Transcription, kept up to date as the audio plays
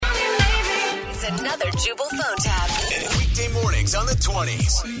It's another Jubal phone tab. Weekday mornings on the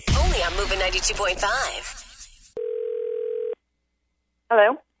 20s. Only on Moving 92.5.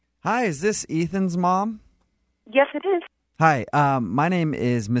 Hello? Hi, is this Ethan's mom? Yes, it is. Hi, my name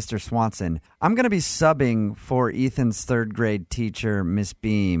is Mr. Swanson. I'm going to be subbing for Ethan's third grade teacher, Miss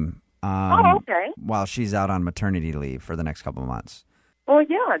Beam, okay. while she's out on maternity leave for the next couple of months. Well,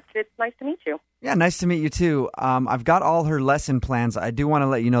 yeah, it's nice to meet you. Yeah, nice to meet you too. I've got all her lesson plans. I do want to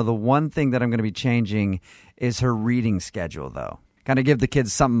let you know the one thing that I'm going to be changing is her reading schedule, though. Kind of give the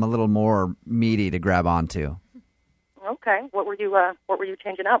kids something a little more meaty to grab onto. Okay. What were you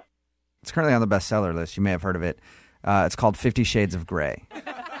changing up? It's currently on the bestseller list. You may have heard of it. It's called 50 Shades of Grey.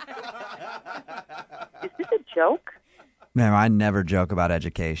 Is this a joke? Man, I never joke about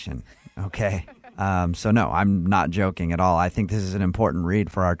education, okay? So no, I'm not joking at all. I think this is an important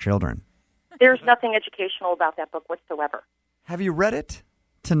read for our children. There's nothing educational about that book whatsoever. Have you read it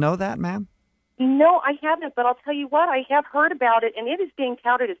to know that, ma'am? No, I haven't, but I'll tell you what, I have heard about it, and it is being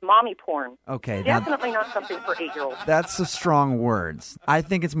touted as mommy porn. Okay. Definitely not something for 8-year-olds. That's the strong words. I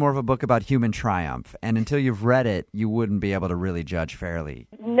think it's more of a book about human triumph, and until you've read it, you wouldn't be able to really judge fairly.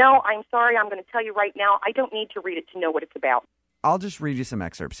 No, I'm sorry, I'm going to tell you right now, I don't need to read it to know what it's about. I'll just read you some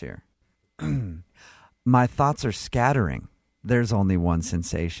excerpts here. My thoughts are scattering. There's only one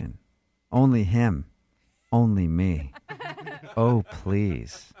sensation. Only him. Only me. Oh,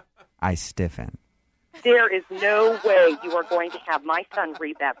 please. I stiffen. There is no way you are going to have my son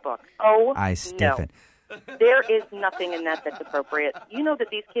read that book. Oh, I stiffen. No. There is nothing in that that's appropriate. You know that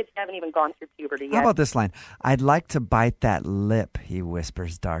these kids haven't even gone through puberty yet. How about this line? I'd like to bite that lip, he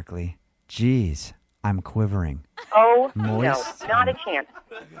whispers darkly. Geez, I'm quivering. Oh, Moist. no, not a chance.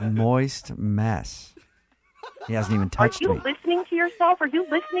 Moist mess. He hasn't even touched me. Are me. you listening to yourself? Are you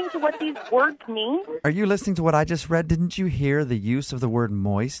listening to what these words mean? Are you listening to what I just read? Didn't you hear the use of the word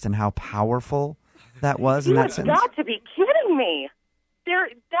moist and how powerful that was in that sentence? You have got to be kidding me.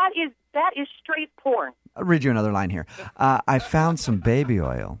 That is straight porn. I'll read you another line here. I found some baby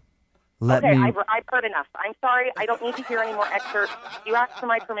oil. I've heard enough. I'm sorry. I don't need to hear any more excerpts. You asked for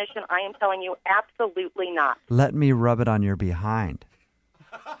my permission. I am telling you absolutely not. Let me rub it on your behind.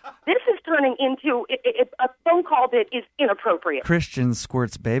 This is turning into a phone call that is inappropriate. Christian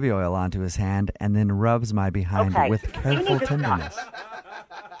squirts baby oil onto his hand and then rubs my behind with careful tenderness.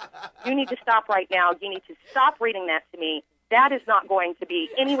 You need to stop right now. You need to stop reading that to me. That is not going to be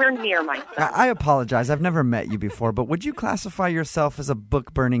anywhere near my son. I apologize. I've never met you before, but would you classify yourself as a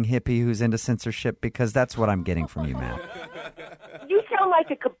book-burning hippie who's into censorship? Because that's what I'm getting from you, ma'am. You sound like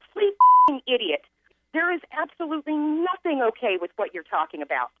a complete idiot. There is absolutely nothing okay with what you're talking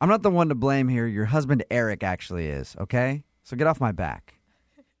about. I'm not the one to blame here. Your husband, Eric, actually is, okay? So get off my back.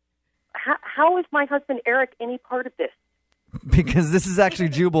 How is my husband, Eric, any part of this? Because this is actually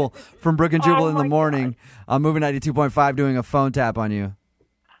Jubal from Brooke and Jubal in the morning. God. I'm Moving 92.5 doing a phone tap on you.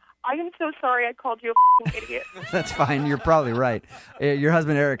 I am so sorry I called you a idiot. That's fine. You're probably right. Your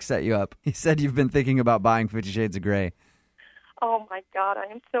husband, Eric, set you up. He said you've been thinking about buying 50 Shades of Grey. Oh, my God.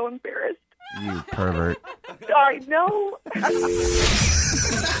 I am so embarrassed. You pervert. I know.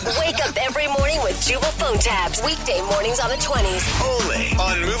 Wake up every morning with Jubal phone tabs. Weekday mornings on the 20s. Only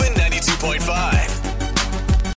on Moving 92.5.